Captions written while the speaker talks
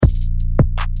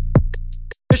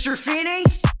Mr. Feeney?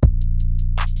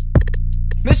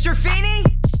 Mr. Feeney?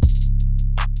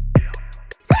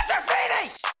 Mr.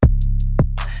 Feeney!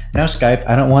 No, Skype,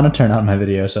 I don't want to turn on my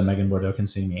video so Megan Bordeaux can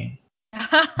see me.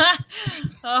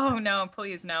 Oh, no,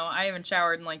 please, no. I haven't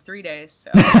showered in like 3 days, so.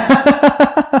 Quarantine!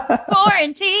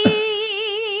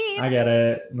 I get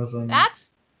it.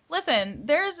 Listen,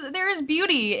 there is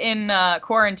beauty in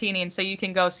quarantining so you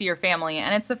can go see your family,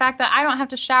 and it's the fact that I don't have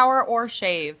to shower or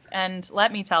shave. And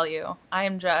let me tell you, I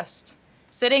am just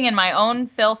sitting in my own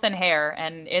filth and hair,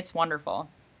 and it's wonderful.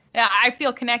 Yeah, I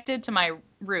feel connected to my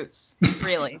roots,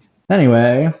 really.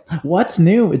 Anyway, what's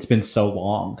new? It's been so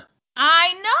long.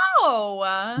 I know.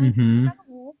 Mm-hmm. It's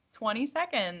been 20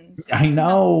 seconds. I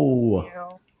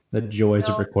know. The joys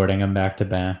of recording them back to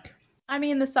back. I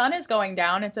mean, the sun is going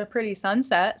down. It's a pretty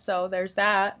sunset, so there's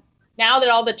that. Now that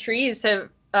all the trees have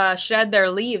shed their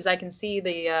leaves, I can see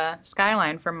the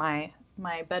skyline from my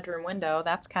bedroom window.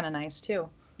 That's kind of nice, too.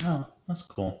 Oh, that's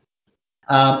cool.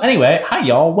 Anyway, hi,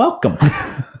 y'all. Welcome.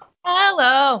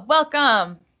 Hello.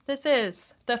 Welcome. This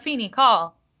is the Feeney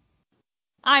Call.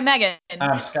 I'm Megan.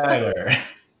 I'm Skylar.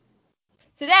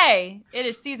 Today, it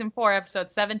is Season 4,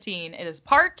 Episode 17. It is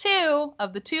Part 2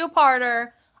 of the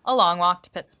two-parter, A Long Walk to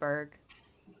Pittsburgh.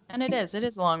 And it is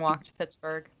a long walk to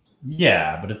Pittsburgh.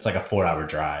 Yeah, but it's like a 4-hour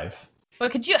drive.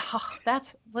 But could you,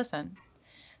 listen,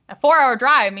 a 4-hour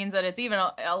drive means that it's even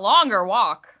a longer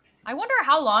walk. I wonder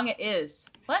how long it is.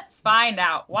 Let's find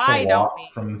out. Why don't we?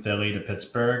 From Philly to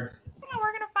Pittsburgh? Yeah,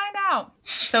 we're going to find out.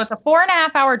 So it's a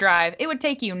 4.5-hour drive. It would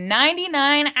take you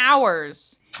 99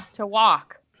 hours to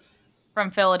walk from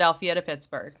Philadelphia to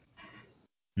Pittsburgh.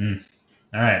 All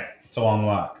right. It's a long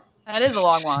walk. That is a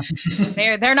long walk.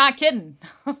 They're not kidding.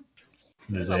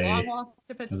 There's a long walk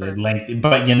to Pittsburgh. Lengthy,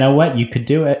 but you know what? You could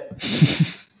do it.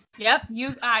 Yep,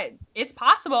 it's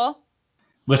possible.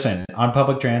 Listen, on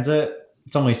public transit,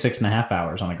 it's only 6.5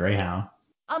 hours on a Greyhound.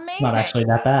 Amazing. Not actually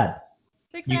that bad.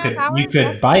 6.5 hours? You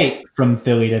could bike from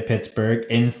Philly to Pittsburgh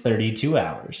in 32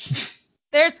 hours.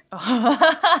 That's a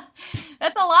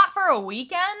lot for a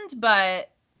weekend, but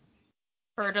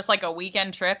for just like a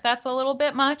weekend trip, that's a little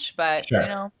bit much, but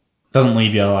sure. Doesn't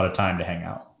leave you a lot of time to hang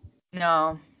out.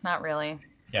 No, not really.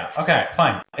 Yeah, okay,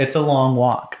 fine. It's a long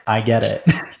walk. I get it.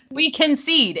 We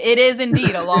concede. It is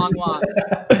indeed a long walk.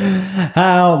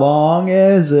 How long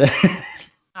is it?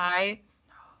 I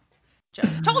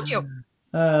just told you.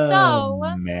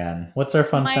 Oh, man. What's our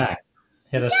fun fact?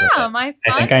 Hit us with it. My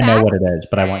fun I think I know what it is,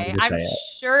 but I want you to say it. I'm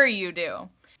sure you do.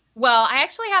 Well, I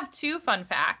actually have 2 fun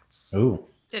facts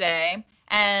today.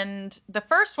 And the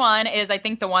first one is, I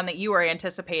think, the one that you were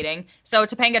anticipating. So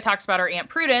Topanga talks about her Aunt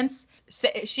Prudence.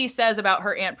 She says about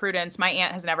her Aunt Prudence, my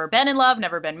aunt has never been in love,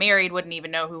 never been married, wouldn't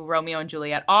even know who Romeo and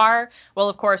Juliet are. Well,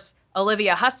 of course,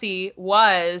 Olivia Hussey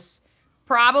was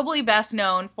probably best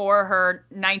known for her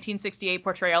 1968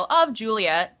 portrayal of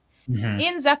Juliet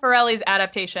in Zeffirelli's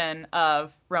adaptation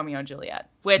of Romeo and Juliet,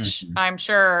 which I'm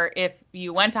sure if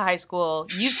you went to high school,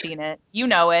 you've seen it, you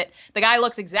know it. The guy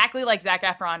looks exactly like Zac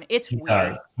Efron. It's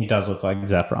weird. He does look like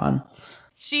Zeffron.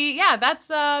 That's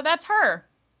her.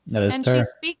 That is and her. She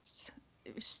speaks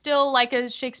still like a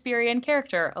Shakespearean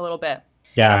character a little bit.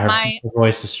 Yeah, her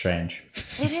voice is strange.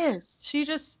 It is. She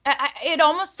just, it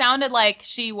almost sounded like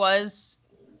she was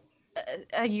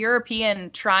a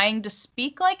European trying to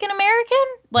speak like an American.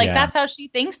 That's how she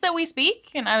thinks that we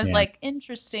speak. And I was like,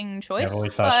 interesting choice. I've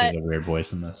always thought she had a weird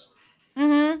voice in this.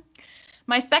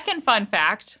 My second fun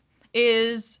fact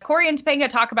is Corey and Topanga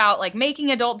talk about like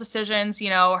making adult decisions,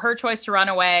 her choice to run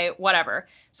away, whatever.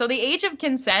 So the age of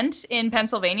consent in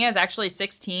Pennsylvania is actually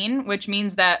 16, which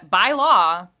means that by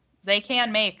law, they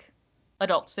can make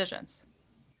adult decisions.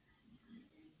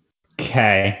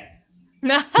 Okay.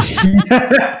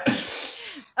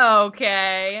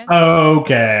 Okay.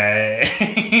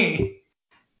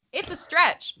 It's a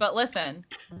stretch, but listen,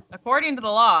 according to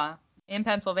the law in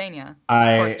Pennsylvania,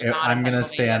 I'm going to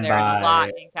stand by a lot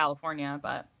in California,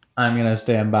 but I'm going to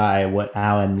stand by what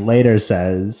Alan later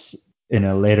says in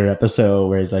a later episode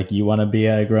where he's like, you want to be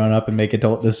a grown up and make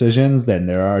adult decisions, then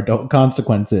there are adult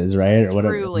consequences, right? Or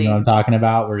whatever. Truly. You know what I'm talking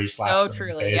about, where he slaps them in the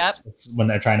truly, face. yep. It's when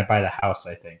they're trying to buy the house,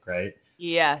 I think, right?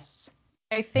 Yes.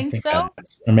 I think so.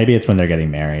 Or maybe it's when they're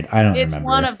getting married. I don't remember. It's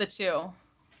one of the two.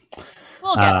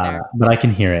 We'll get there. But I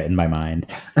can hear it in my mind.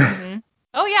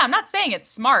 Oh, yeah. I'm not saying it's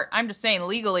smart. I'm just saying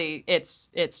legally it's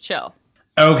chill.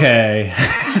 Okay.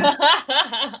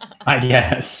 I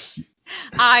guess.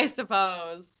 I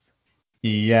suppose.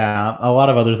 Yeah. A lot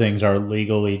of other things are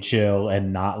legally chill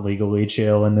and not legally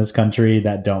chill in this country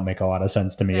that don't make a lot of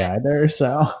sense to me either.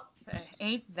 So.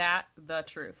 Ain't that the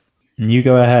truth? You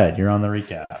go ahead. You're on the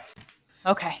recap.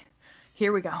 Okay,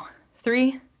 here we go.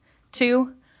 3,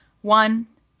 2, 1.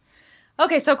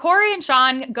 Okay, so Corey and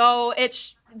Sean go.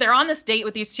 They're on this date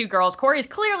with these two girls. Corey is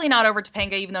clearly not over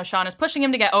Topanga, even though Sean is pushing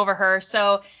him to get over her.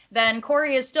 So then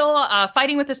Corey is still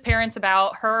fighting with his parents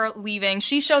about her leaving.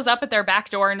 She shows up at their back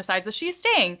door and decides that she's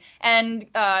staying. And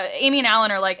Amy and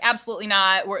Alan are like, absolutely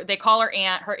not. They call her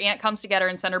aunt. Her aunt comes to get her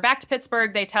and send her back to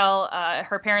Pittsburgh. They tell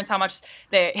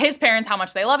his parents how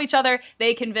much they love each other.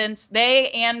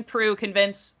 They and Prue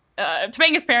convince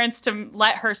Topanga's parents to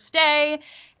let her stay.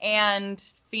 And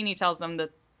Feeney tells them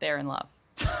that they're in love.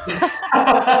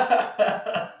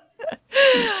 I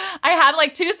had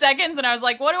like 2 seconds and I was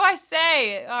like, what do I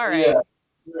say? All right. Yeah,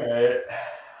 right.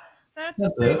 That's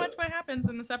pretty much what happens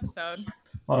in this episode.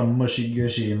 A lot of mushy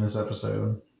gushy in this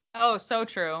episode. Oh, so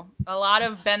true. A lot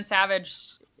of Ben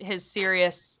Savage, his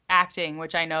serious acting,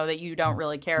 which I know that you don't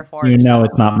really care for. It's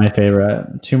not my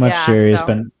favorite. Too much serious.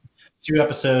 So. 2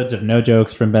 episodes of no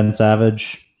jokes from Ben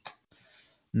Savage.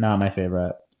 Not my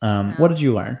favorite. No. What did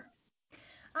you learn?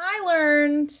 I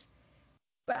learned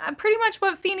pretty much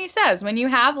what Feeney says. When you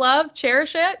have love,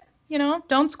 cherish it.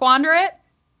 Don't squander it.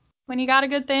 When you got a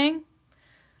good thing.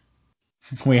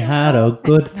 We had a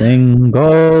good thing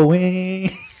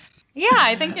going. Yeah,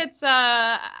 I think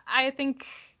I think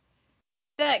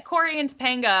that Corey and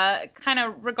Topanga, kind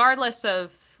of regardless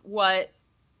of what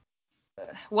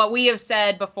we have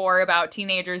said before about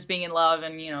teenagers being in love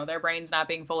and, their brains not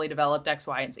being fully developed, X,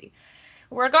 Y, and Z.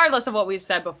 Regardless of what we've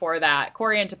said before that,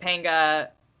 Corey and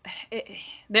Topanga,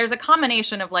 there's a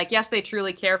combination of like, yes, they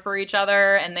truly care for each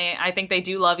other, and I think they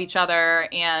do love each other,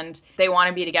 and they want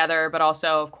to be together, but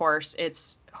also, of course,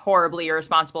 it's horribly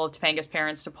irresponsible of Topanga's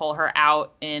parents to pull her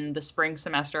out in the spring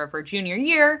semester of her junior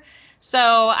year.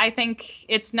 So I think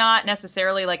it's not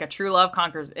necessarily like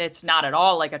it's not at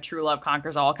all like a true love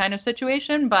conquers all kind of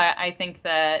situation, but I think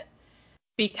that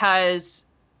because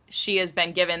she has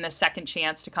been given the second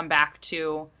chance to come back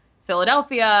to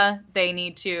Philadelphia, they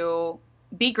need to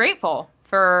be grateful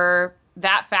for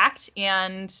that fact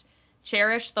and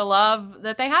cherish the love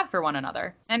that they have for one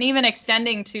another. And even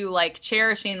extending to like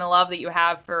cherishing the love that you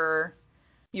have for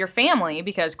your family,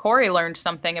 because Corey learned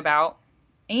something about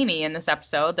Amy in this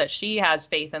episode, that she has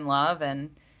faith and love, and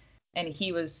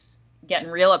he was getting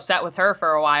real upset with her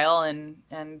for a while, and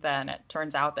then it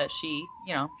turns out that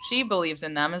she believes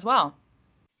in them as well.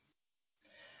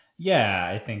 Yeah,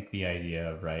 I think the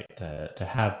idea, right, to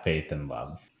have faith and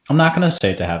love. I'm not going to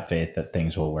say to have faith that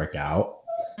things will work out.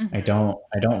 Mm-hmm. I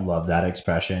don't love that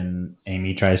expression.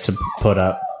 Amy tries to put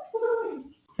up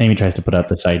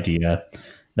this idea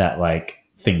that like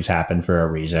things happen for a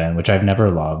reason, which I've never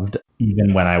loved.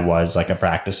 Even when I was like a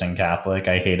practicing Catholic,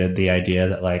 I hated the idea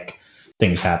that like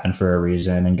things happen for a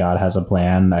reason and God has a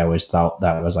plan. I always thought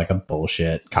that was like a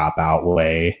bullshit cop-out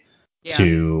way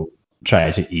to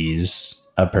try to ease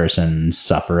a person's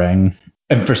suffering.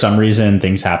 And for some reason,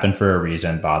 things happen for a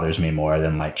reason bothers me more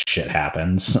than like shit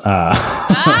happens.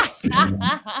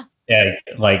 Yeah,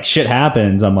 like shit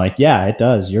happens. I'm like, yeah, it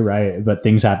does. You're right. But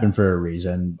things happen for a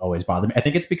reason always bother me. I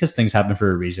think it's because things happen for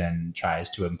a reason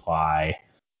tries to imply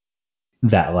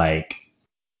that like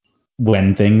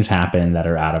when things happen that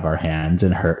are out of our hands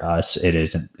and hurt us, it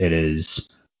is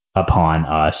upon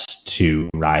us to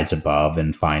rise above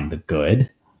and find the good.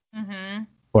 Mm-hmm.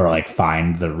 Or like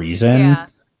find the reason,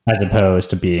 as opposed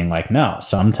to being like, no,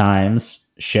 sometimes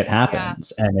shit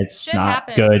happens and it's shit not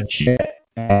happens. Good shit.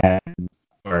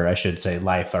 Or I should say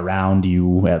life around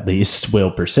you at least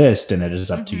will persist, and it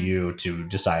is up to you to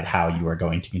decide how you are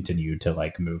going to continue to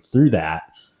like move through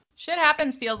that. Shit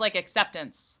happens feels like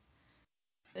acceptance.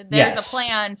 There's a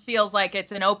plan, feels like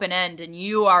it's an open end, and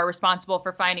you are responsible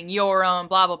for finding your own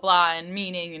blah, blah, blah, and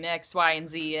meaning and X, Y, and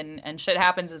Z, and shit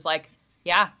happens is like,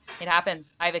 yeah, it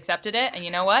happens. I've accepted it. And you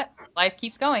know what? Life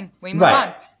keeps going. We move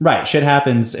on. Right. Shit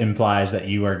happens implies that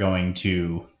you are going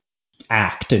to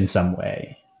act in some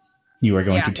way. You are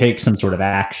going to take some sort of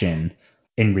action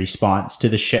in response to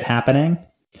the shit happening.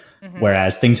 Mm-hmm.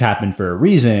 Whereas things happen for a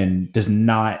reason does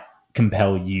not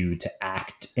compel you to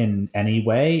act in any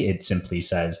way. It simply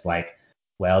says like,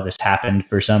 well, this happened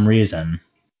for some reason.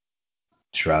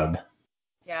 Shrug.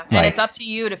 Yeah, and it's up to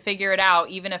you to figure it out,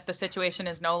 even if the situation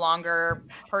is no longer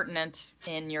pertinent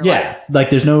in your life. Yeah,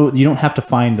 like you don't have to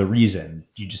find the reason.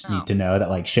 You just need to know that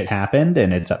like shit happened,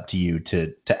 and it's up to you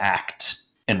to act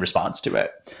in response to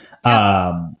it.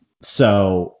 Yeah.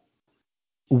 So,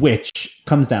 which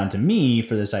comes down to me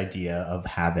for this idea of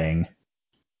having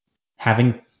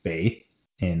faith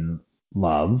in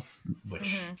love,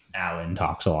 which Alan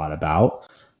talks a lot about.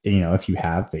 If you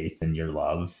have faith in your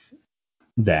love,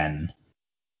 then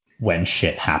when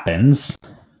shit happens,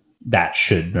 that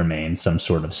should remain some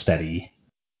sort of steady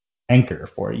anchor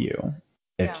for you.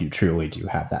 if you truly do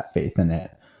have that faith in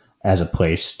it as a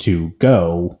place to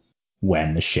go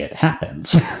when the shit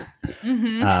happens.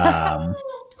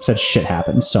 Said shit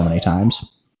happens so many times.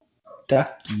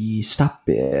 Ducky, stop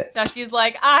it. Ducky's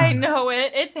like, I know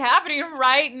it. It's happening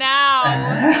right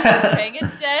now. He's paying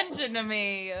attention to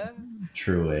me.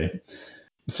 Truly.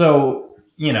 So,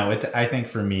 I think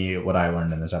for me, what I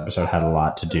learned in this episode had a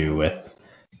lot to do with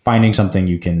finding something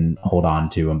you can hold on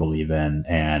to and believe in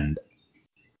and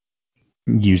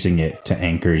using it to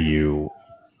anchor you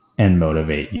and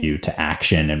motivate you to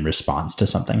action in response to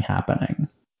something happening.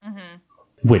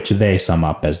 Which they sum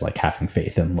up as like having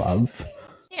faith and love.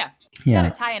 You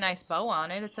gotta tie a nice bow on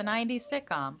it. It's a 90s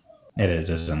sitcom. It is,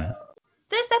 isn't it?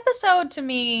 This episode, to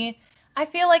me, I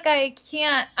feel like I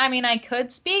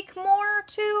could speak more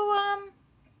to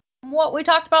what we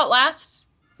talked about last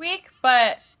week,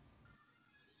 but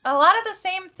a lot of the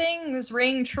same things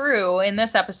ring true in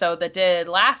this episode that did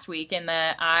last week, in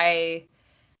that I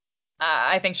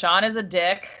think Sean is a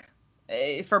dick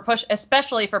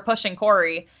especially for pushing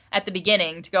Corey at the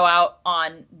beginning to go out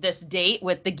on this date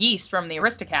with the geese from the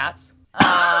Aristocats.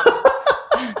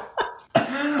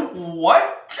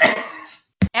 What?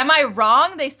 Am I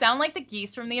wrong? They sound like the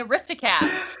geese from the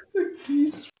Aristocats. The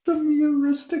geese from the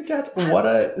Aristocats? What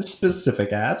a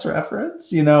specific ass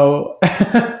reference,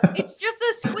 It's just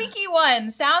a squeaky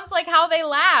one. Sounds like how they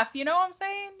laugh. You know what I'm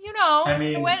saying? I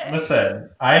mean,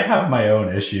 listen, I have my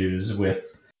own issues with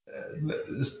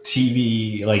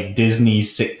TV, like Disney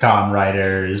sitcom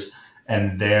writers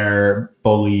and their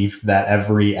belief that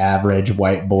every average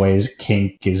white boy's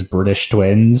kink is British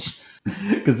twins,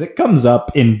 because it comes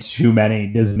up in too many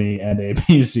Disney and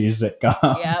ABC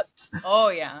sitcoms. Yep. Oh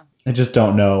yeah. I just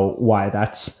don't know why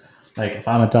that's like, if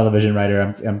I'm a television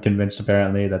writer, I'm convinced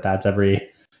apparently that's every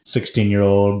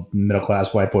 16-year-old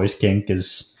middle-class white boy's kink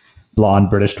is blonde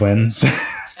British twins.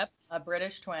 Yep, a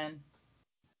British twin,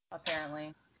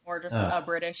 apparently. Or just a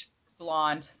British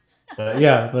blonde.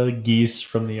 The geese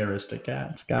from the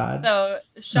Aristocats. God. So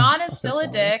Sean is still a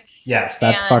dick. Yes,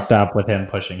 that's fucked up with him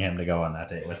pushing him to go on that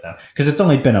date with them. Because it's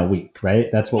only been a week, right?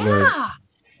 That's what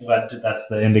that's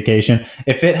the indication.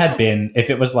 If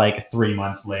it was like 3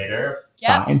 months later,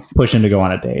 fine. Push him to go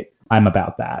on a date. I'm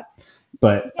about that.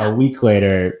 But a week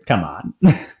later, come on.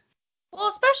 Well,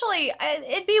 especially,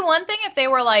 it'd be one thing if they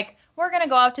were like, we're going to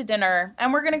go out to dinner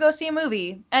and we're going to go see a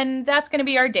movie and that's going to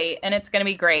be our date and it's going to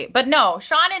be great. But no,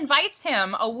 Sean invites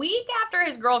him a week after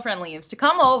his girlfriend leaves to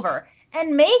come over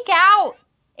and make out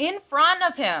in front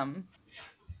of him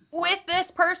with this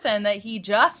person that he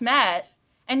just met.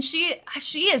 And she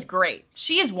is great.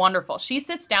 She is wonderful. She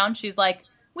sits down. She's like,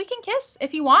 we can kiss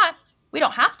if you want. We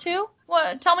don't have to.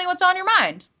 Tell me what's on your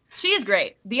mind. She is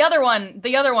great. The other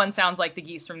one sounds like the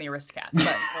geese from the Aristocats.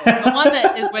 But the one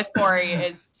that is with Corey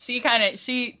is she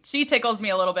tickles me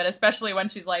a little bit, especially when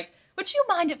she's like, would you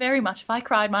mind it very much if I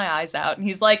cried my eyes out? And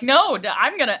he's like, no,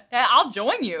 I'll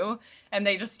join you. And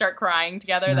they just start crying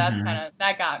together. Mm-hmm.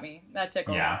 That got me. That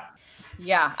tickled me.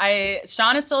 Yeah.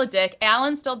 Sean is still a dick.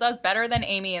 Alan still does better than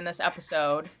Amy in this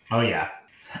episode. Oh yeah.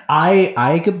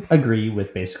 I could agree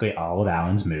with basically all of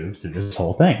Alan's moves through this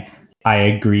whole thing. I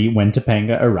agree when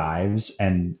Topanga arrives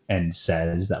and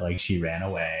says that like she ran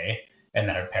away and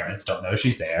that her parents don't know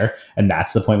she's there. And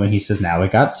that's the point when he says, now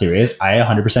it got serious. I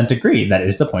 100% agree. That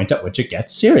is the point at which it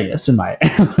gets serious in my,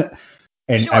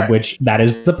 and sure. At which that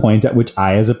is the point at which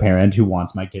I, as a parent who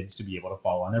wants my kids to be able to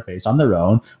fall on their face on their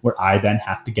own, where I then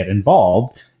have to get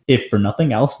involved, if for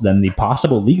nothing else than the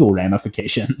possible legal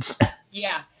ramifications.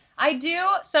 Yeah. I do.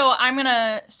 So I'm going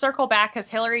to circle back because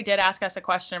Hillary did ask us a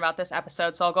question about this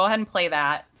episode. So I'll go ahead and play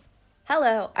that.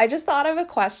 Hello. I just thought of a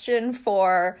question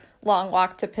for Long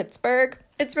Walk to Pittsburgh.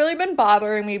 It's really been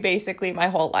bothering me basically my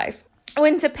whole life.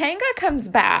 When Topanga comes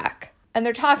back and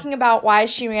they're talking about why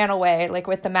she ran away, like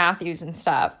with the Matthews and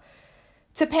stuff,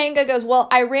 Topanga goes, well,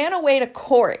 I ran away to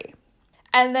Corey.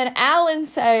 And then Alan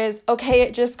says, okay,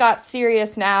 it just got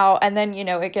serious now. And then,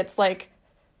 it gets like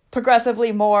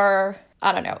progressively more,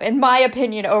 I don't know, in my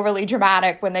opinion, overly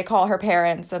dramatic when they call her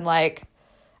parents, and like,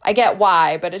 I get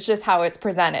why, but it's just how it's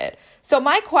presented. So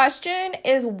my question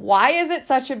is, why is it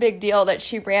such a big deal that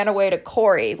she ran away to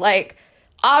Corey? Like,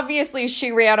 obviously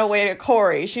she ran away to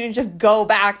Corey. She didn't just go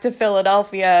back to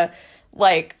Philadelphia,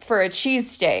 like, for a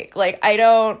cheesesteak. Like,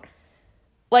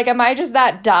 am I just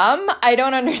that dumb? I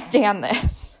don't understand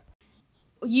this.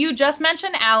 You just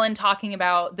mentioned Alan talking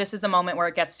about this is the moment where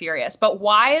it gets serious, but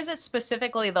why is it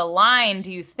specifically the line,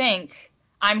 do you think,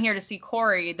 I'm here to see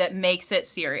Corey, that makes it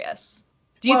serious?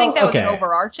 Do you think that was an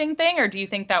overarching thing, or do you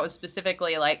think that was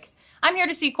specifically like, I'm here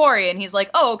to see Corey. And he's like,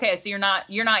 oh, okay, so you're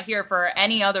not here for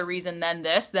any other reason than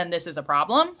this is a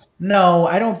problem? No,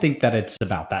 I don't think that it's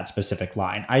about that specific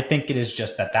line. I think it is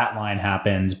just that line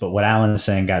happens. But what Alan is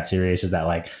saying got serious is that,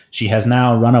 like, she has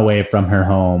now run away from her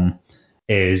home,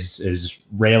 is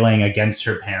railing against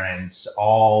her parents,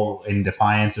 all in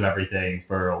defiance of everything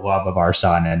for love of our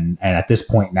son. And at this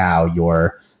point now,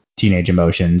 your teenage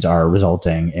emotions are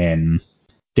resulting in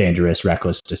dangerous,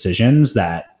 reckless decisions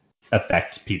that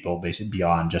affect people basically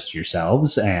beyond just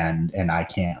yourselves. And I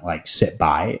can't, like, sit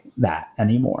by that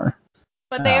anymore.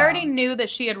 But they already knew that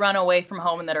she had run away from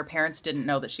home and that her parents didn't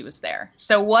know that she was there.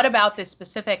 So what about this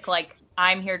specific, like,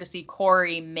 I'm here to see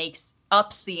Corey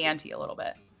ups the ante a little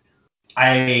bit?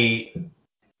 I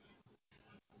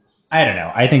don't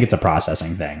know. I think it's a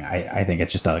processing thing. I think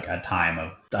it's just like a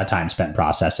time spent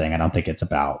processing. I don't think it's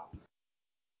about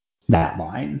that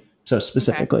line so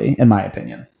specifically, in my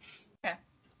opinion. Okay.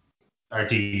 Or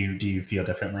do you feel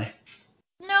differently?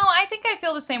 No, I think I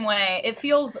feel the same way. It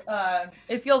feels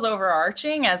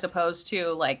overarching as opposed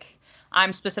to, like,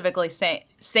 I'm specifically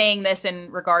saying this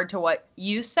in regard to what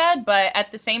you said, but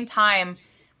at the same time,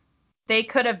 they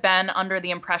could have been under the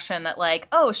impression that, like,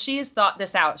 oh, she's thought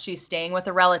this out. She's staying with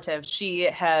a relative.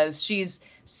 She's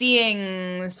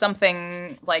seeing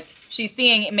something, like, she's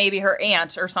seeing maybe her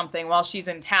aunt or something while she's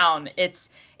in town.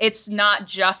 It's not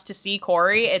just to see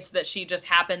Corey. It's that she just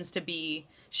happens to be,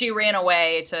 she ran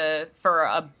away for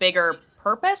a bigger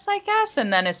purpose, I guess.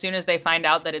 And then as soon as they find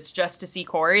out that it's just to see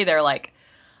Corey, they're like,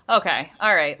 okay,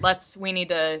 all right, we need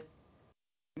to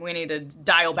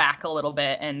dial back a little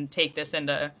bit and take this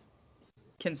into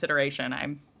consideration.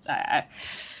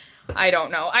 I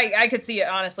don't know. I could see it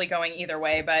honestly going either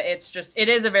way, but it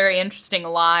is a very interesting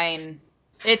line.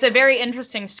 It's a very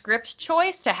interesting script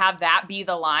choice to have that be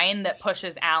the line that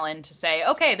pushes Alan to say,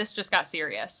 okay, this just got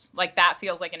serious. Like, that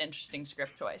feels like an interesting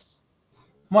script choice.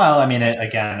 Well, I mean,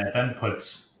 it then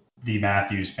puts the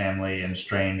Matthews family in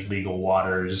strange legal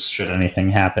waters should anything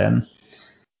happen.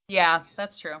 Yeah,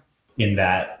 that's true. In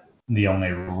that the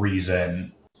only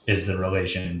reason is the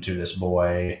relation to this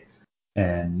boy,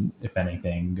 and if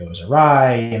anything goes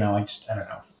awry, I don't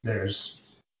know.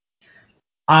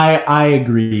 I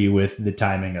agree with the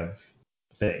timing of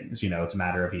things. It's a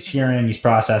matter of he's hearing, he's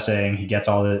processing, he gets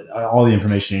all the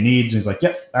information he needs, and he's like,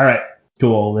 yep, all right,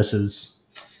 cool, this is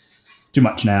too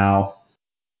much now.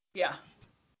 Yeah.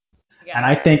 And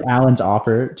I think Alan's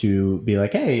offer to be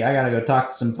like, hey, I gotta go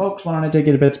talk to some folks, why don't I take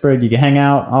you to Pittsburgh, you can hang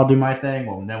out, I'll do my thing,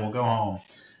 well, then we'll go home.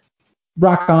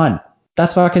 Rock on.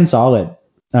 That's fucking solid.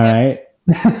 All right.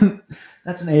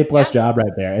 That's an A+ job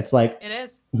right there. It's like it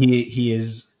is. He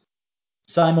is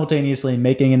simultaneously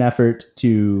making an effort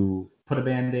to put a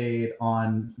Band-Aid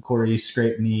on Corey's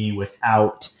scraped knee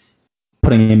without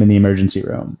putting him in the emergency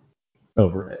room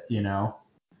over it,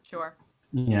 Sure.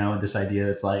 This idea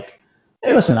that's like,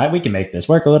 hey, listen, we can make this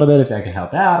work a little bit if I can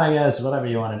help out, I guess, whatever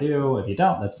you want to do. If you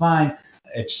don't, that's fine.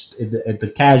 It's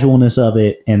the casualness of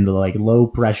it and the, like, low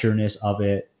pressureness of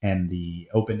it and the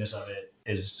openness of it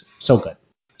is so good,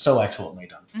 so excellently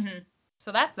done. Mm-hmm.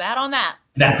 So that's that on that.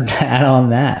 That's that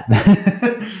on that.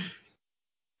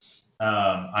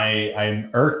 I'm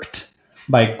irked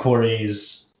by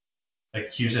Corey's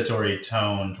accusatory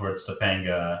tone towards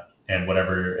Topanga and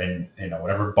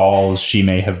whatever balls she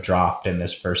may have dropped in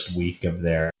this first week of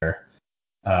their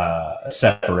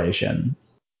separation.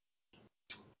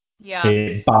 Yeah.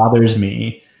 It bothers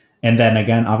me. And then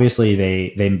again, obviously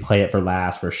they play it for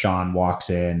last where Sean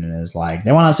walks in and is like,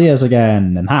 they want to see us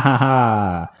again, and ha ha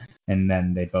ha. And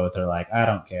then they both are like, I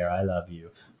don't care, I love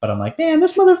you. But I'm like, man,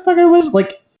 this motherfucker was,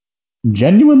 like,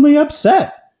 genuinely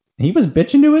upset. He was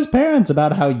bitching to his parents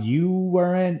about how you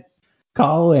weren't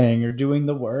calling or doing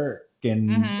the work.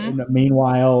 And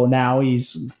meanwhile, now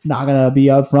he's not going to be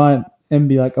upfront and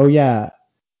be like, oh yeah,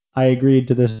 I agreed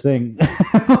to this thing.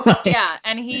 Yeah,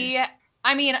 and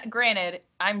granted,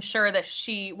 I'm sure that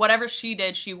whatever she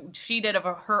did, she did of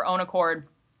her own accord,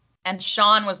 and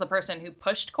Sean was the person who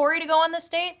pushed Corey to go on this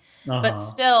date, but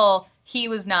still, he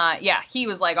was not, he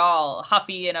was, like, all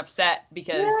huffy and upset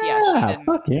because, she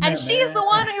didn't. And she's the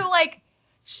one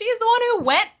who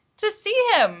went to see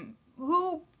him,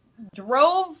 who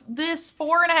drove this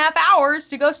 4.5 hours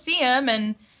to go see him,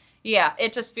 and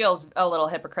it just feels a little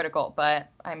hypocritical, but,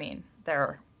 I mean, there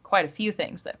are quite a few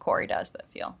things that Corey does that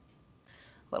feel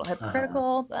a little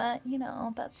hypocritical, but,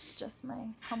 that's just my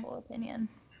humble opinion.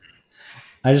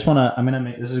 This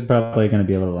is probably going to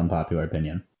be a little unpopular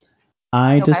opinion.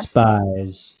 I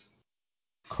despise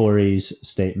Corey's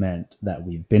statement that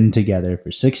we've been together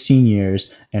for 16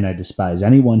 years, and I despise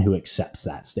anyone who accepts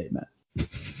that statement.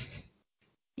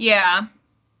 Yeah.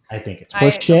 I think it's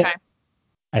horseshit.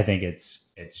 I think it's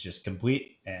just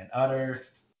complete and utter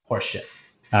horseshit.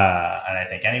 And I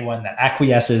think anyone that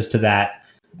acquiesces to that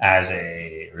as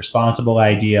a responsible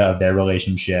idea of their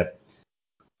relationship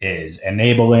is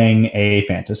enabling a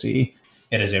fantasy.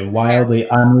 It is a wildly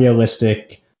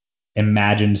unrealistic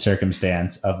imagined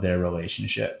circumstance of their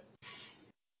relationship.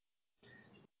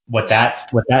 What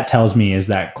that tells me is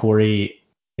that Corey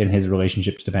in his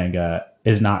relationship to Topanga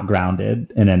is not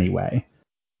grounded in any way.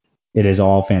 It is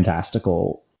all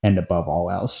fantastical and above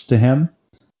all else to him.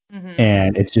 Mm-hmm.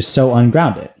 And it's just so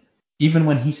ungrounded. Even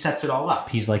when he sets it all up,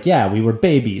 he's like, yeah, we were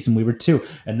babies and we were 2.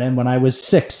 And then when I was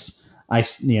 6,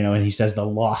 and he says the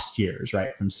lost years,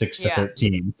 right? From 6 to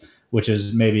 13, which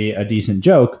is maybe a decent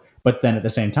joke. But then at the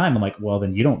same time, I'm like, well,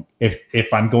 then you don't,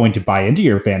 if I'm going to buy into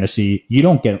your fantasy, you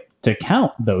don't get to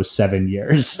count those 7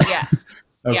 years. Yes.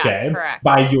 Okay. Yeah, correct.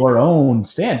 By your own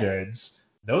standards,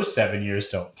 those 7 years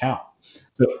don't count.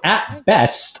 So at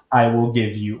best, I will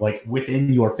give you, like,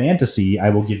 within your fantasy, I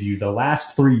will give you the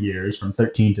last 3 years from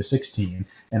 13 to 16,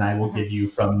 and I will give you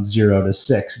from 0 to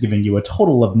 6, giving you a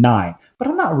total of 9. But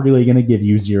I'm not really going to give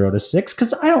you 0 to 6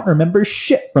 because I don't remember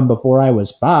shit from before I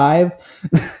was 5.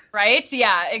 Right?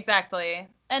 Yeah, exactly.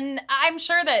 And I'm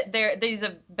sure that these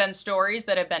have been stories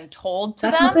that have been told to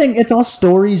them. That's the thing. It's all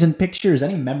stories and pictures.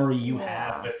 Any memory you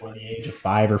have before the age of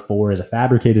 5 or 4 is a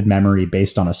fabricated memory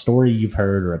based on a story you've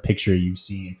heard or a picture you've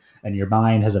seen. And your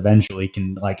mind has eventually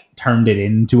turned it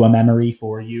into a memory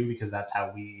for you because that's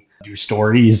how we do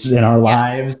stories in our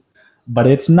lives. But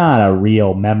it's not a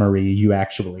real memory you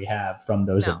actually have from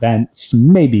those events.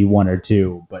 Maybe 1 or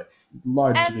 2, but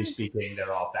largely speaking,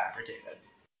 they're all fabricated.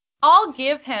 I'll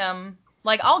give him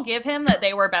that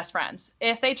they were best friends.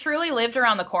 If they truly lived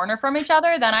around the corner from each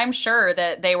other, then I'm sure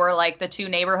that they were like the 2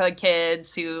 neighborhood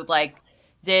kids who like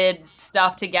did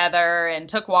stuff together and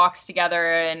took walks together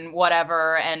and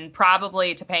whatever. And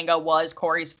probably Topanga was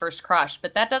Corey's first crush,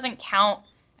 but that doesn't count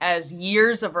as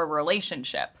years of a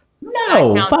relationship.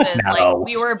 No, that counts as no. like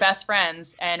we were best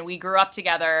friends and we grew up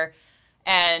together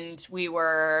and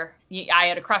I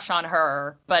had a crush on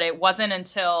her, but it wasn't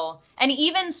until, and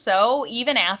even so,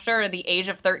 even after the age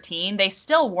of 13, they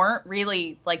still weren't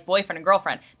really like boyfriend and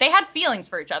girlfriend. They had feelings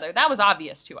for each other. That was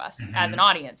obvious to us as an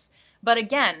audience. But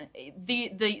again,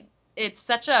 it's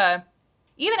such a,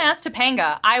 even as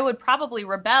Topanga, I would probably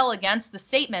rebel against the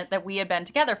statement that we had been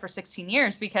together for 16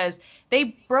 years because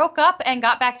they broke up and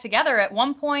got back together at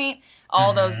one point.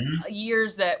 All those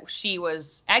years that she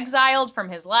was exiled from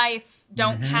his life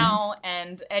don't count,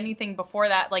 and anything before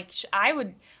that, like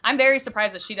I'm very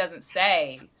surprised that she doesn't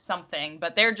say something,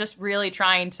 but they're just really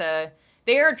trying to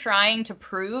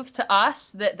prove to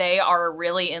us that they are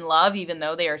really in love, even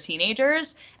though they are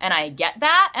teenagers. And I get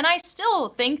that. And I still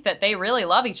think that they really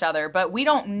love each other, but we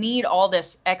don't need all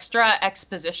this extra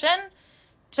exposition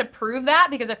to prove that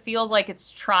because it feels like it's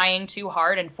trying too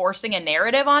hard and forcing a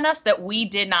narrative on us that we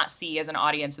did not see as an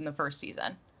audience in the first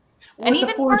season. Well, and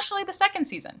even partially the second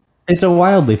season. It's a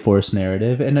wildly forced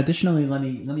narrative. And additionally, let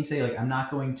me say, like, I'm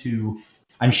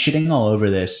shitting all over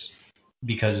this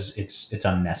because it's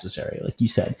unnecessary. Like you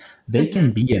said, they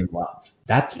can be in love.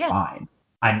 That's fine.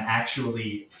 I'm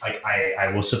actually, like,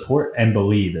 I will support and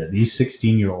believe that these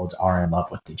 16-year-olds are in love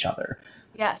with each other.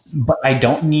 Yes. But I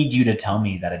don't need you to tell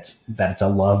me that it's a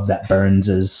love that burns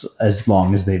as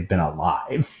long as they've been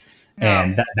alive. No.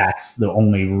 And that's the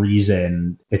only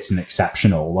reason it's an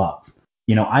exceptional love.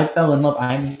 You know, I fell in love.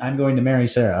 I'm going to marry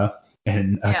Sarah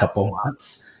in a couple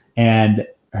months. And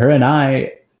her and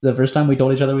I, the first time we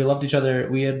told each other we loved each other,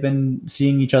 we had been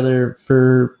seeing each other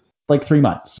for like 3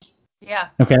 months. Yeah.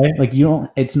 Okay. Like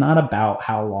it's not about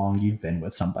how long you've been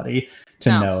with somebody to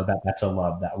know that that's a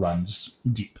love that runs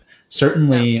deep.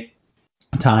 Certainly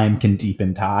time can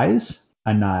deepen ties.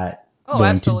 I'm not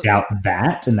going to doubt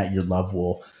that, and that your love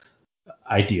will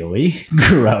ideally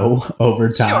grow over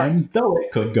time, though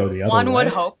it could go the other way. One would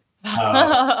hope. In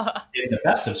the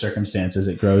best of circumstances,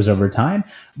 it grows over time,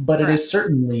 but it is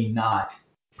certainly not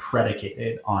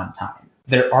predicated on time.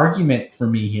 Their argument for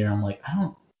me here, I'm like, I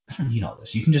don't need all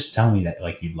this. You can just tell me that,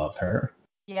 like, you love her.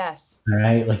 Yes. All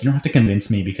right? Like, you don't have to convince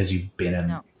me because you've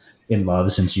been in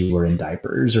love since you were in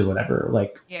diapers or whatever.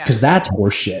 Like, because that's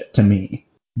horseshit to me.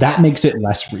 That makes it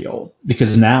less real,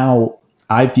 because now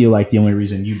I feel like the only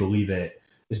reason you believe it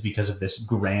is because of this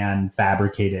grand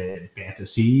fabricated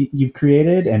fantasy you've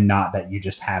created, and not that you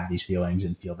just have these feelings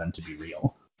and feel them to be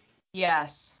real.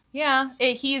 Yes. Yeah.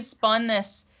 He's spun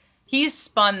this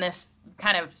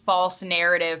kind of false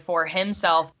narrative for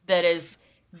himself that is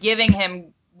giving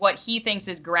him what he thinks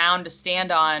is ground to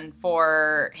stand on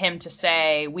for him to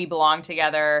say, we belong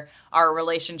together, our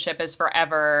relationship is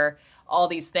forever, all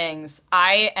these things.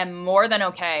 I am more than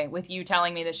okay with you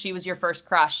telling me that she was your first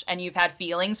crush and you've had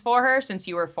feelings for her since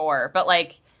you were 4. But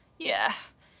like, yeah,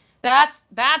 that's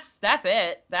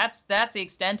it. That's the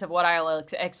extent of what I'll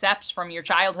accept from your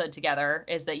childhood together,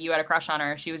 is that you had a crush on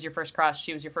her. She was your first crush.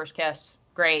 She was your first kiss.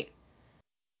 Great.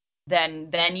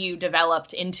 Then you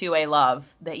developed into a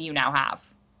love that you now have.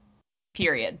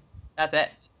 Period. That's it.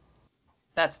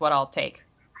 That's what I'll take.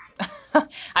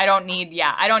 I don't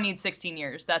need 16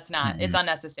 years. That's not, it's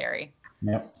unnecessary.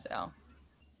 Yep. So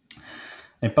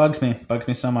it bugs me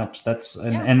so much.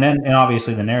 And then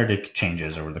obviously the narrative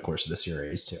changes over the course of the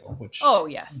series too, which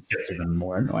gets even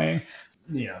more annoying.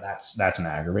 You know, that's an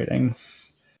aggravating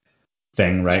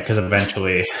thing, right? Because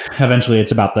eventually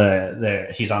it's about the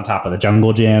he's on top of the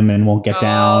jungle gym and won't get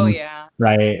down,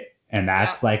 right? And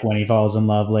that's like when he falls in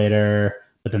love later.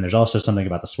 But then there's also something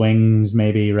about the swings,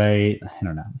 maybe, right? I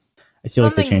don't know. I feel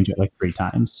like they change it like 3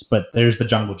 times, but there's the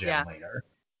jungle gym later.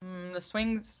 The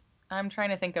swings. I'm trying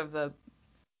to think of the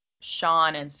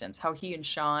Sean instance, how he and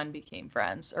Sean became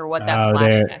friends, or what that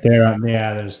flashback.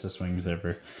 There's the swings there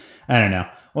for, I don't know,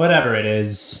 whatever it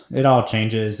is. It all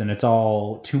changes, and it's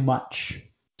all too much.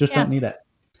 Just don't need it.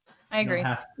 I agree.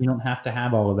 You don't have to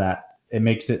have all of that. It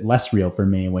makes it less real for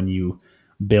me when you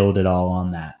build it all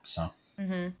on that. So.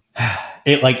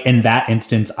 It, like, in that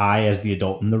instance, I, as the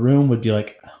adult in the room, would be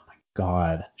like, oh my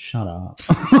God, shut up.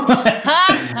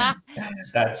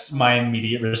 That's my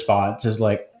immediate response, is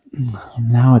like,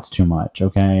 now it's too much,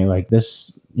 okay? Like,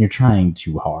 this, you're trying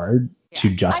too hard to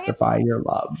justify your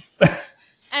love.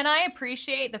 And I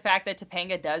appreciate the fact that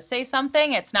Topanga does say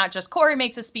something. It's not just Corey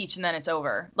makes a speech and then it's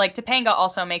over. Like, Topanga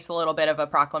also makes a little bit of a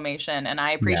proclamation, and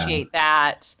I appreciate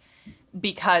that,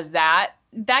 because that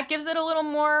gives it a little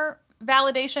more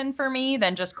validation for me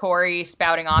than just Corey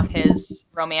spouting off his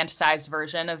romanticized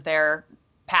version of their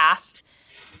past.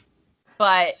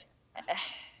 But,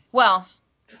 well,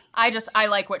 I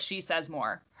like what she says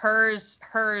more. Hers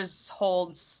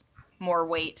holds more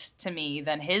weight to me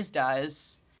than his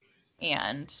does,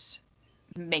 and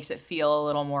makes it feel a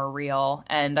little more real.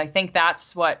 And I think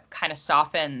that's what kind of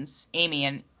softens Amy,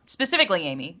 and specifically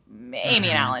Amy and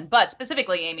Alan, but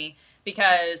specifically Amy,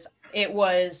 because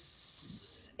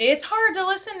it's hard to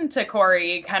listen to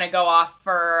Corey kind of go off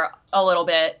for a little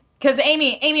bit, because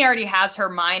Amy already has her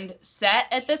mind set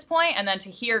at this point, and then to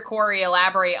hear Corey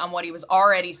elaborate on what he was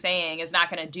already saying is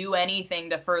not going to do anything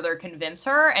to further convince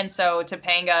her. And so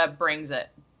Topanga brings it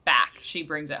back. She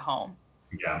brings it home.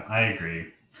 Yeah, I agree.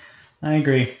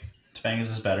 Topanga's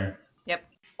is better. Yep.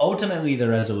 Ultimately, the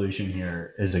resolution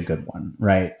here is a good one,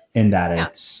 right? In that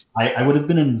it's, I would have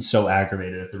been so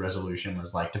aggravated if the resolution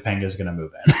was like, Topanga's going to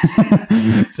move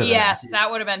in. Yes, that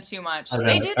would have been too much.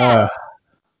 They do that.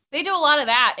 They do a lot of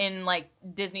that in, like,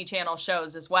 Disney Channel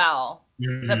shows as well.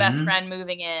 Mm-hmm. The best friend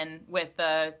moving in with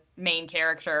the main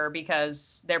character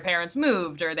because their parents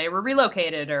moved or they were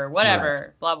relocated or whatever.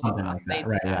 Right. Blah, blah, something blah. Like that.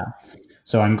 Right, yeah.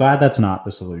 So I'm glad that's not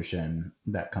the solution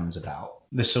that comes about.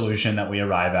 The solution that we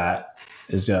arrive at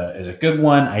is a good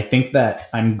one. I think that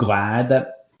I'm glad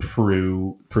that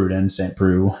Prudence St.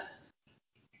 Prue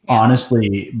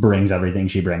honestly brings everything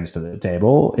she brings to the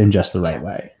table in just the right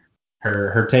way.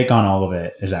 Her take on all of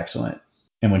it is excellent.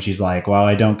 And when she's like, well,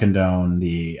 I don't condone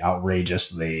the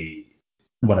outrageously,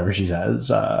 whatever she says,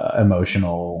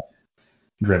 emotional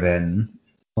driven,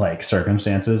 like,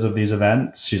 circumstances of these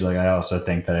events, she's like, I also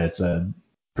think that it's a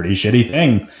pretty shitty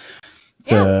thing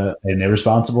and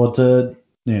irresponsible to,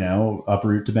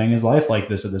 uproot Topanga's life like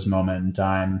this at this moment in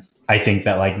time. I think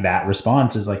that, like, that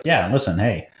response is like, yeah, listen,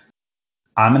 hey,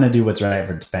 I'm going to do what's right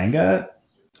for Topanga.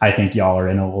 I think y'all are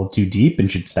in a little too deep and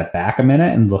should step back a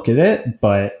minute and look at it.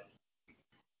 But,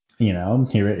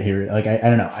 hear it. Like, I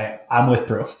don't know. I'm with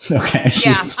Prue. Okay.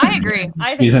 I agree.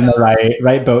 She's in the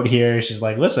right boat here. She's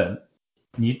like, listen,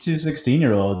 you two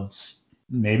 16-year-olds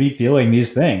may be feeling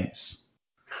these things.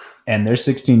 And they're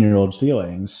 16-year-old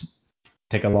feelings.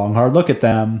 Take a long, hard look at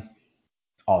them.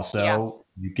 Also,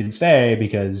 you can stay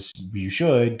because you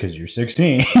should, because you're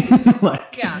 16.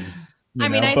 I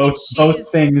think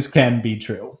both things can be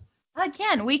true.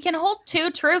 Again, we can hold two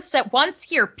truths at once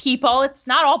here, people. It's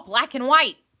not all black and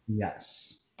white.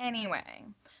 Yes. Anyway,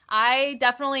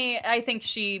 I think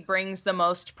she brings the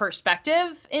most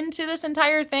perspective into this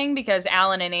entire thing, because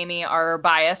Alan and Amy are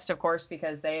biased, of course,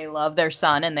 because they love their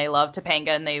son and they love Topanga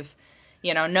and they've,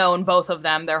 known both of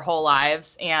them their whole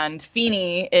lives. And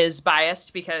Feeney is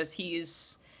biased because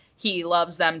he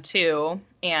loves them too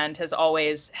and has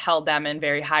always held them in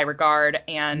very high regard.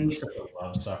 And he's a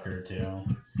love sucker too.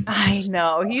 I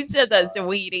know, he's just a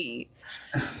sweetie.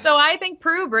 So I think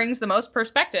Prue brings the most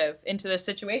perspective into this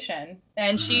situation,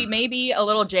 and she may be a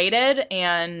little jaded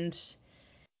and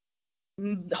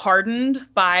hardened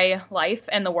by life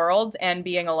and the world and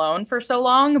being alone for so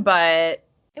long, but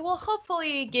it will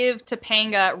hopefully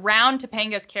round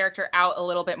Topanga's character out a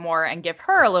little bit more and give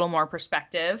her a little more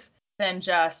perspective than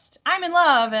just, I'm in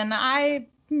love and I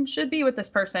should be with this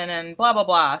person and blah, blah,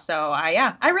 blah. So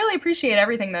I really appreciate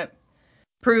everything that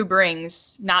Prue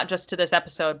brings, not just to this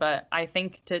episode, but I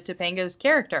think to Topanga's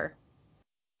character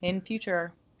in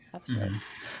future episodes.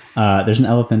 There's an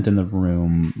elephant in the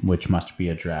room which must be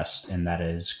addressed, and that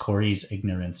is Corey's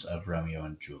ignorance of Romeo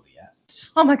and Juliet.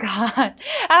 Oh my God!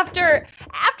 After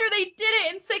they did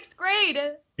it in 6th grade,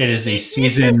 it is the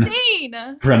season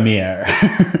premiere,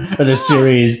 or the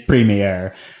series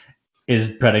premiere,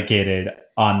 is predicated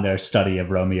on their study of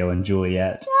Romeo and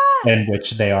Juliet, in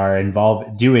which they are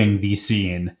doing the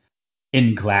scene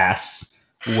in class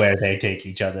where they take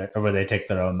each other, or where they take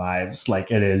their own lives.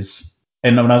 Like, it is.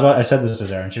 And when I said this to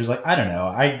Sarah, and she was like, I don't know.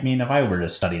 I mean, if I were to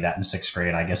study that in 6th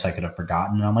grade, I guess I could have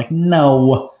forgotten. And I'm like,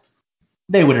 no,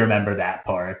 they would remember that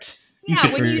part. He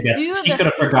could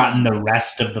have forgotten the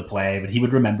rest of the play, but he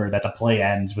would remember that the play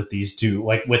ends with these two,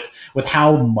 like with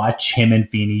how much him and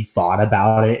Feeney thought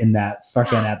about it in that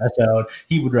fucking episode.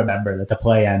 He would remember that the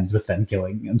play ends with them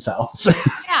killing themselves.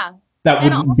 Yeah. That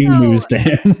wouldn't be news to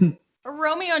him.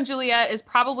 Romeo and Juliet is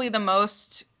probably the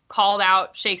most called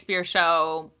out Shakespeare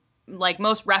show, like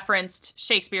most referenced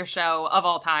Shakespeare show of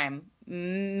all time.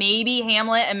 Maybe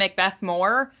Hamlet and Macbeth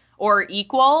more, or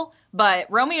equal, but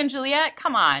Romeo and Juliet,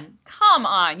 come on.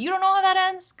 You don't know how that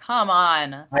ends? Come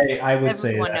on. I would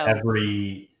say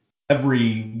that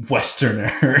every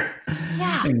Westerner,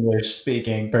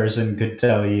 English-speaking person could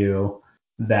tell you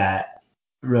that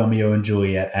Romeo and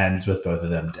Juliet ends with both of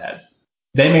them dead.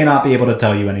 They may not be able to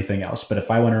tell you anything else, but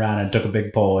if I went around and took a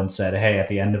big poll and said, hey, at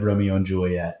the end of Romeo and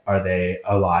Juliet, are they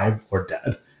alive or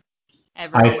dead?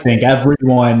 I think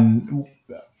everyone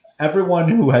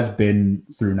who has been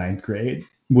through 9th grade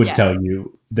would tell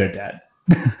you they're dead.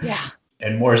 Yeah.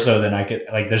 And more so than I could,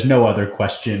 like, there's no other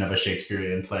question of a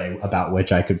Shakespearean play about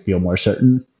which I could feel more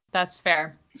certain. That's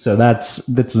fair. So that's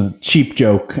a cheap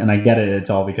joke, and I get it. It's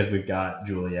all because we've got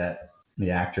Juliet,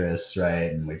 the actress,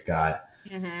 right? And we've got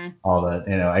all the,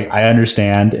 I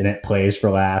understand, and it plays for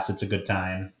laughs. It's a good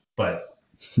time, but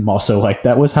I'm also like,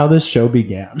 that was how this show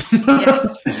began.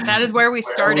 Yes, that is where we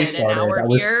started. And now we're that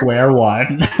was here. Square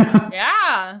one.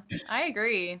 Yeah, I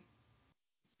agree.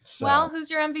 So, well,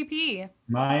 who's your MVP?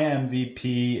 My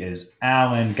MVP is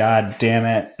Alan. God damn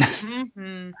it.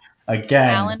 Mm-hmm. Again,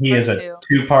 Alan he is a 2.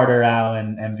 two-parter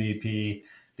Alan MVP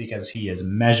because he is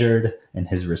measured in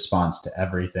his response to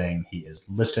everything. He is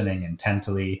listening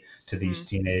intently to these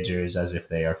teenagers as if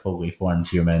they are fully formed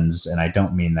humans. And I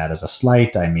don't mean that as a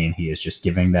slight. I mean, he is just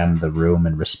giving them the room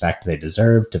and respect they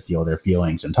deserve to feel their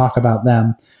feelings and talk about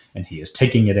them. And he is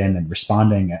taking it in and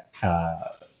responding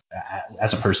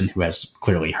as a person who has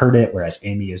clearly heard it, whereas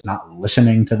Amy is not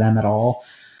listening to them at all.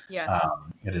 Yes.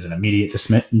 It is an immediate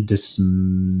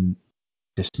dismission?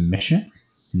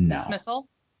 No.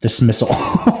 Dismissal.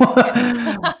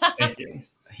 Thank you.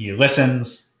 He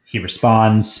listens. He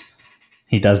responds.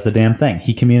 He does the damn thing.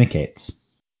 He communicates.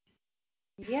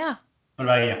 Yeah. What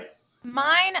about you?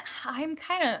 Mine,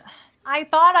 I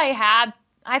thought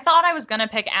I was going to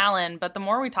pick Alan, but the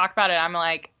more we talk about it, I'm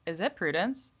like, is it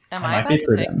Prudence? Am I about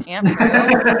to pick Aunt Prue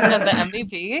as the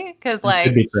MVP? Because, like,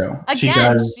 could be true. Again, she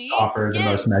does offer the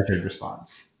most measured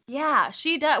response. Yeah,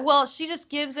 she does. Well, she just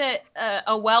gives it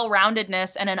a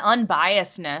well-roundedness and an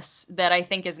unbiasedness that I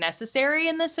think is necessary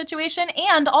in this situation.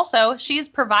 And also, she's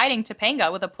providing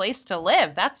Topanga with a place to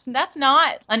live. That's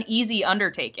not an easy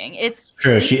undertaking. It's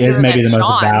true. She is maybe the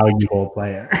most valuable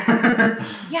player.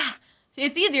 Yeah.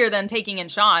 It's easier than taking in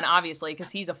Sean, obviously, because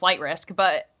he's a flight risk.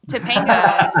 But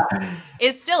Topanga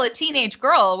is still a teenage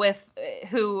girl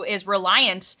who is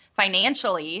reliant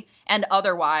financially and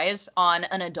otherwise on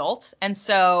an adult, and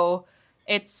so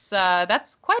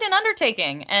that's quite an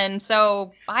undertaking. And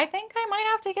so I think I might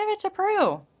have to give it to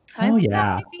Prue. Oh yeah,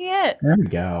 that might be it. There we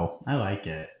go. I like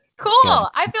it. Cool.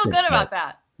 I feel good about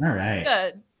that. All right.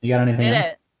 Good. You got anything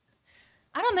else?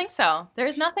 I don't think so.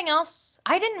 There's nothing else.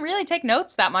 I didn't really take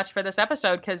notes that much for this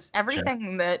episode because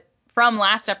everything that from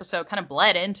last episode kind of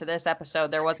bled into this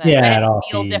episode. There wasn't, I didn't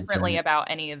feel differently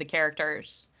about any of the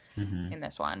characters in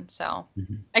this one. So,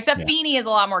 except Feeney is a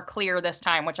lot more clear this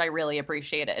time, which I really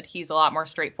appreciated. He's a lot more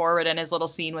straightforward, and his little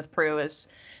scene with Prue is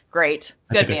great.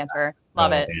 Good banter.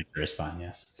 Love it. Banter is fun,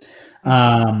 yes.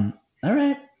 All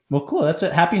right. Well, cool. That's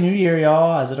it. Happy New Year,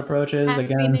 y'all, as it approaches.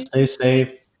 Again, stay safe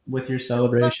with your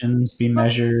celebrations. Be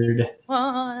measured.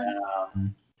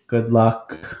 Good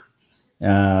luck.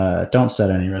 Don't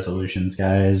set any resolutions,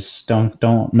 guys. Don't.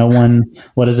 No one.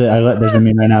 What is it? There's a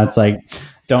meme right now. It's like,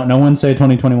 Don't no one say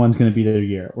 2021 is going to be their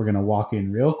year. We're going to walk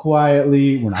in real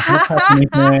quietly. We're not going to touch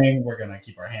anything. We're going to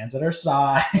keep our hands at our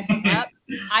side. Yep.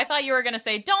 I thought you were going to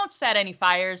say, don't set any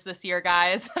fires this year,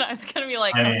 guys. And I was going to be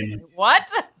like,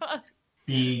 what?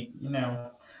 Be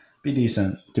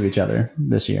decent to each other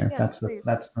this year. Yes,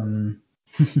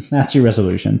 that's your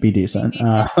resolution. Be decent.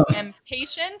 And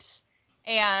patient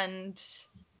and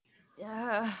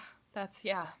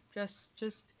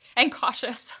just and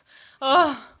cautious.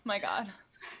 Oh my God.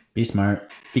 Be smart.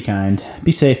 Be kind.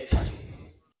 Be safe.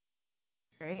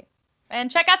 Great. And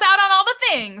check us out on all the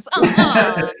things.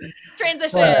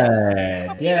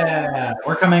 Transitions. Yeah.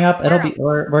 We're coming up.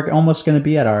 We're almost going to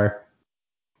be at our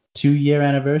 2-year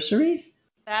anniversary.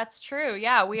 That's true.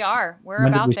 Yeah, we are. We're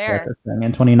when about did we there. Start this thing?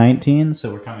 In 2019,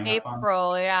 so we're coming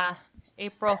April, yeah.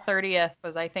 April 30th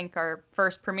was, I think, our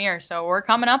first premiere. So we're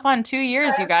coming up on 2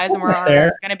 years, you guys, and we're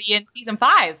going to be in season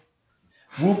 5.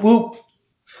 Whoop, whoop.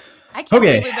 I can't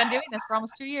believe we've been doing this for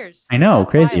almost 2 years. I know.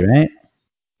 That's crazy, wild. Right?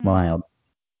 Wild.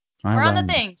 We're on the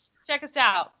things. Check us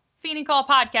out. Feeney Call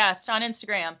Podcast on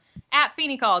Instagram, at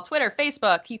Feeney Call, Twitter,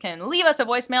 Facebook. You can leave us a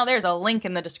voicemail. There's a link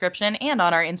in the description and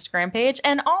on our Instagram page.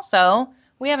 And also,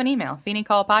 we have an email,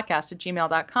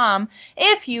 feeneycallpodcast@gmail.com.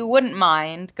 If you wouldn't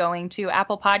mind going to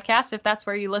Apple Podcasts, if that's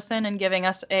where you listen, and giving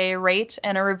us a rate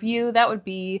and a review, that would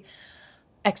be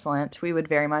excellent. We would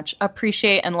very much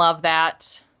appreciate and love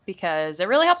that because it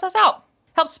really helps us out.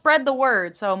 Helps spread the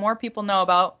word so more people know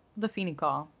about the Feeney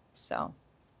Call. So,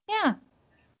 yeah.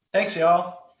 Thanks,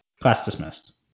 y'all. Class dismissed.